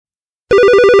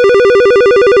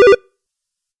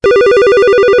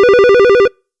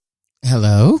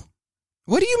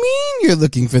you're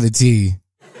looking for the tea.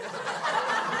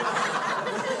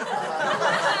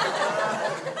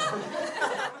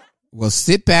 Well,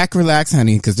 sit back, relax,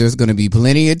 honey, because there's going to be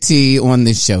plenty of tea on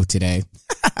this show today.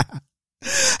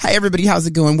 Hi, everybody. How's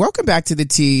it going? Welcome back to The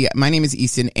Tea. My name is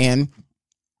Easton, and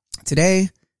today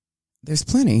there's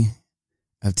plenty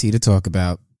of tea to talk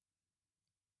about.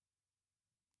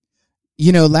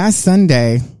 You know, last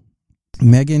Sunday,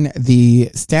 Megan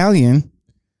Thee Stallion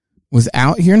was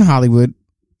out here in Hollywood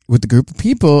with a group of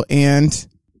people, and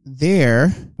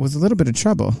there was a little bit of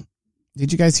trouble.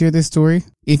 Did you guys hear this story?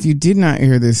 If you did not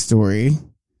hear this story,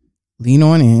 lean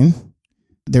on in.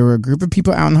 There were a group of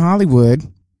people out in Hollywood,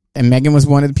 and Megan was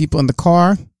one of the people in the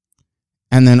car.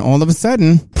 And then all of a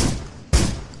sudden,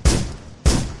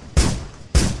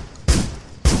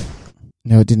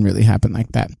 no, it didn't really happen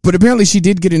like that. But apparently she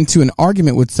did get into an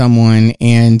argument with someone,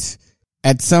 and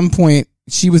at some point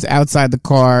she was outside the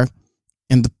car,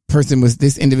 and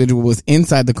this individual was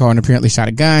inside the car and apparently shot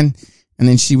a gun. And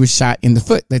then she was shot in the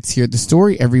foot. Let's hear the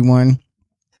story, everyone.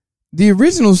 The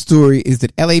original story is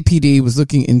that LAPD was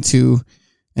looking into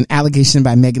an allegation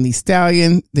by Megan Thee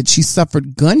Stallion that she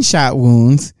suffered gunshot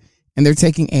wounds, and they're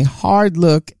taking a hard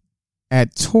look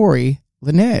at Tory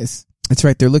Lanez. That's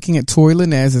right. They're looking at Tory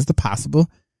Lanez as the possible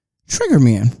trigger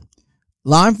man.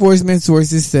 Law enforcement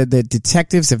sources said that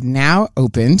detectives have now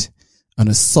opened an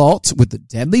assault with a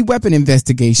deadly weapon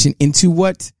investigation into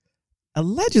what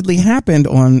allegedly happened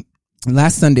on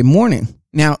last Sunday morning.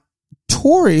 Now,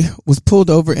 Tory was pulled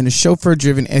over in a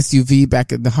chauffeur-driven SUV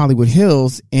back at the Hollywood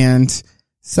Hills, and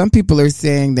some people are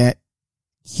saying that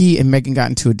he and Megan got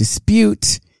into a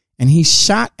dispute, and he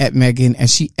shot at Megan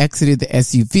as she exited the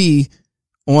SUV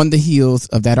on the heels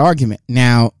of that argument.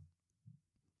 Now,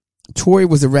 Tory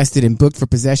was arrested and booked for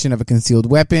possession of a concealed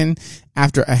weapon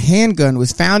after a handgun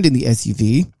was found in the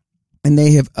SUV, and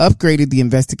they have upgraded the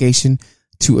investigation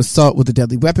to assault with a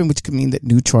deadly weapon, which could mean that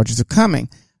new charges are coming.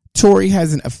 Tory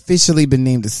hasn't officially been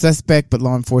named a suspect, but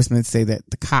law enforcement say that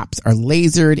the cops are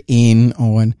lasered in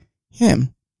on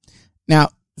him. Now,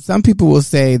 some people will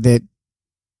say that,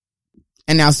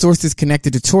 and now sources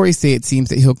connected to Tory say it seems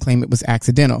that he'll claim it was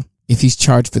accidental if he's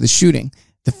charged for the shooting.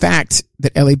 The fact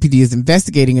that LAPD is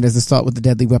investigating it as assault with a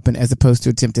deadly weapon as opposed to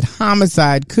attempted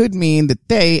homicide could mean that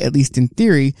they, at least in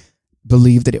theory,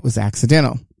 believe that it was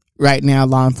accidental. Right now,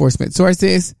 law enforcement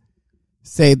sources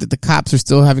say that the cops are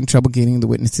still having trouble getting the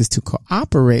witnesses to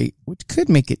cooperate, which could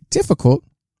make it difficult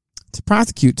to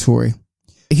prosecute Tory.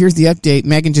 Here's the update.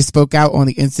 Megan just spoke out on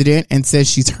the incident and says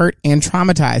she's hurt and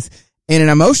traumatized. In an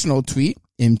emotional tweet,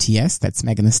 MTS, that's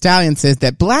Megan Thee Stallion, says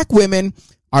that Black women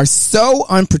are so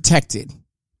unprotected,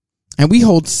 and we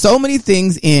hold so many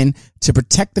things in to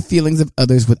protect the feelings of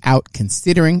others without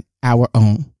considering our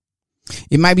own.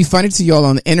 It might be funny to y'all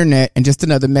on the internet and just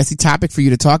another messy topic for you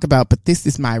to talk about, but this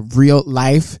is my real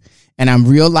life, and I'm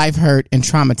real life hurt and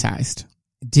traumatized.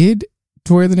 Did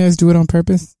Tory Lanez do it on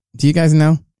purpose? Do you guys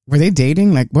know? Were they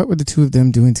dating? Like, what were the two of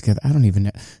them doing together? I don't even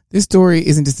know. This story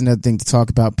isn't just another thing to talk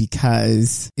about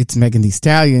because it's Megan Thee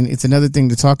Stallion. It's another thing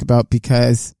to talk about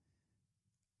because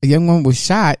a young woman was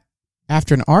shot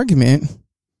after an argument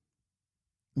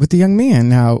with the young man.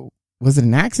 Now, was it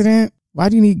an accident? Why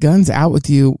do you need guns out with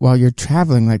you while you're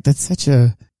traveling? Like, that's such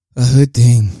a hood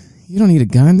thing. You don't need a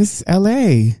gun. This is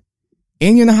LA.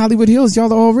 And you're in the Hollywood Hills.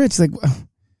 Y'all are all rich. Like,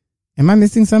 am I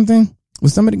missing something?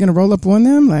 Was somebody going to roll up on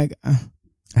them? Like,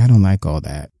 I don't like all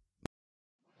that.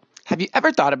 Have you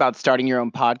ever thought about starting your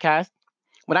own podcast?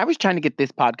 When I was trying to get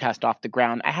this podcast off the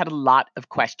ground, I had a lot of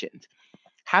questions.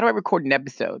 How do I record an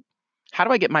episode? How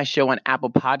do I get my show on Apple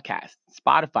Podcasts,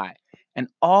 Spotify, and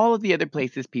all of the other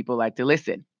places people like to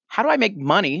listen? How do I make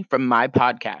money from my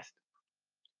podcast?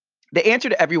 The answer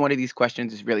to every one of these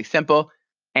questions is really simple.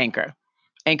 Anchor.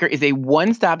 Anchor is a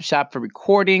one-stop shop for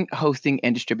recording, hosting,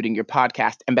 and distributing your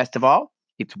podcast. And best of all,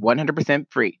 it's 100%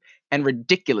 free and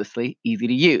ridiculously easy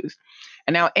to use.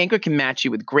 And now Anchor can match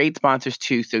you with great sponsors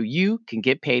too, so you can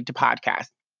get paid to podcast.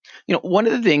 You know, one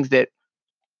of the things that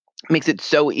makes it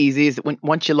so easy is that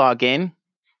once you log in,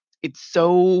 it's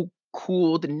so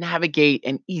cool to navigate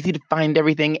and easy to find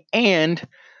everything and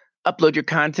upload your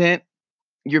content.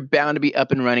 You're bound to be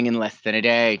up and running in less than a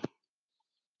day.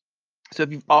 So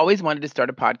if you've always wanted to start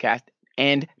a podcast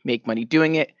and make money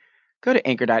doing it, go to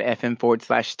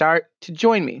anchor.fm/start to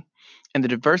join me and the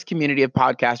diverse community of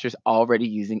podcasters already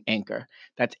using Anchor.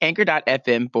 That's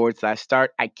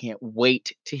anchor.fm/start. I can't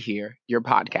wait to hear your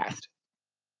podcast.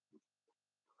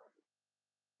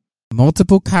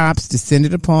 Multiple cops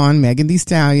descended upon Megan Thee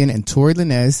Stallion and Tory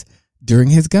Lanez during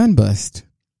his gun bust.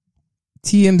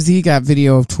 TMZ got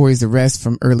video of Tory's arrest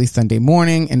from early Sunday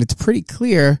morning, and it's pretty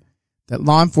clear that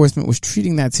law enforcement was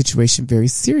treating that situation very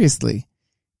seriously.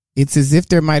 It's as if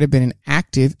there might have been an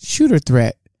active shooter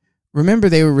threat. Remember,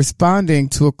 they were responding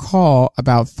to a call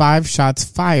about 5 shots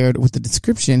fired with the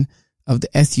description of the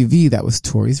SUV that was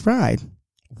Tori's ride.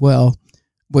 Well,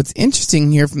 what's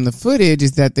interesting here from the footage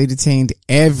is that they detained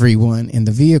everyone in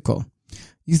the vehicle.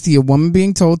 You see a woman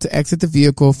being told to exit the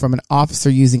vehicle from an officer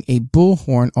using a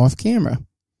bullhorn off camera,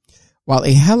 while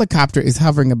a helicopter is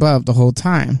hovering above the whole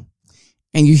time.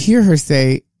 And you hear her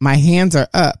say, "My hands are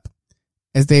up,"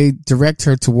 as they direct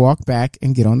her to walk back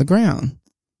and get on the ground.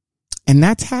 And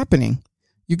that's happening.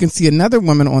 You can see another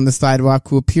woman on the sidewalk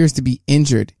who appears to be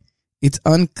injured. It's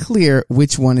unclear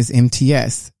which one is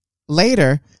MTS.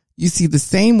 Later, you see the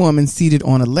same woman seated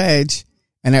on a ledge,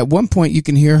 and at one point you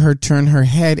can hear her turn her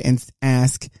head and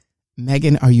ask,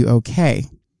 "Megan, are you okay?"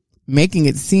 Making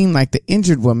it seem like the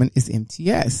injured woman is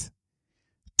MTS.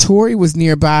 Tori was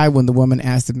nearby when the woman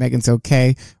asked if Megan's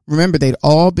okay. Remember, they'd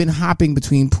all been hopping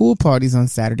between pool parties on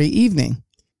Saturday evening.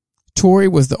 Tori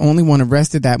was the only one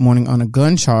arrested that morning on a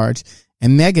gun charge,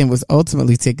 and Megan was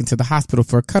ultimately taken to the hospital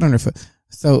for a cut on her foot.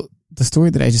 So the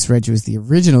story that I just read you is the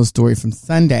original story from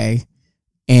Sunday,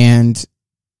 and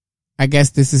I guess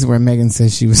this is where Megan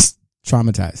says she was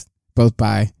traumatized, both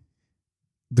by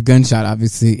the gunshot,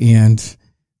 obviously, and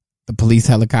the police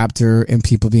helicopter and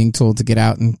people being told to get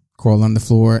out and crawl on the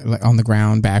floor, like on the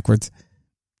ground backwards.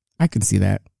 I can see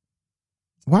that.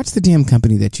 Watch the damn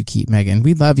company that you keep, Megan.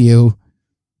 We love you.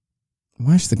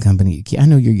 Watch the company you keep. I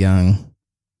know you're young.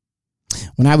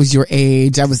 When I was your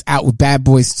age, I was out with bad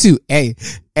boys too. Hey.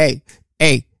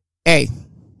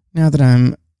 Now that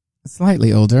I'm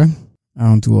slightly older, I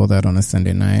don't do all that on a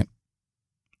Sunday night.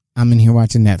 I'm in here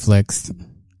watching Netflix.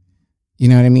 You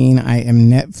know what I mean? I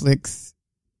am Netflix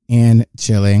and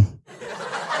chilling.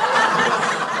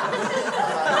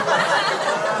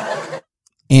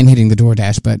 And hitting the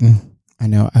DoorDash button. I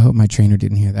know. I hope my trainer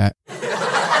didn't hear that.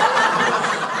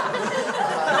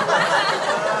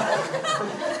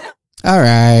 All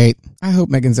right. I hope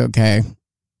Megan's okay.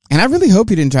 And I really hope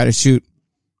you didn't try to shoot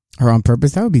her on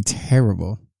purpose. That would be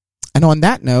terrible. And on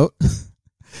that note,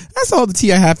 that's all the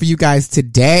tea I have for you guys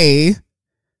today.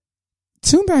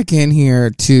 Tune back in here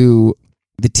to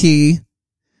the tea,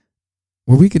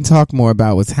 where we can talk more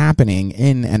about what's happening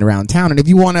in and around town. And if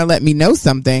you want to let me know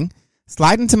something,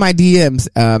 slide into my DMs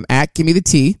at Gimme the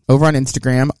Tea over on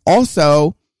Instagram.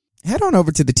 Also, head on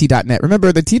over to the T.net.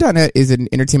 Remember, the T.net is an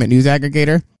entertainment news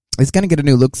aggregator. It's going to get a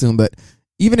new look soon, but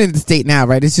even in the state now,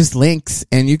 right, it's just links,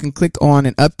 and you can click on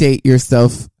and update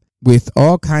yourself with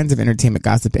all kinds of entertainment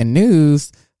gossip and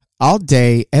news all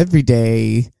day, every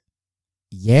day.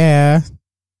 Yeah.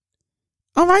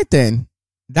 All right, then.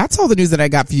 That's all the news that I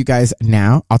got for you guys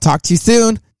now. I'll talk to you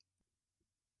soon.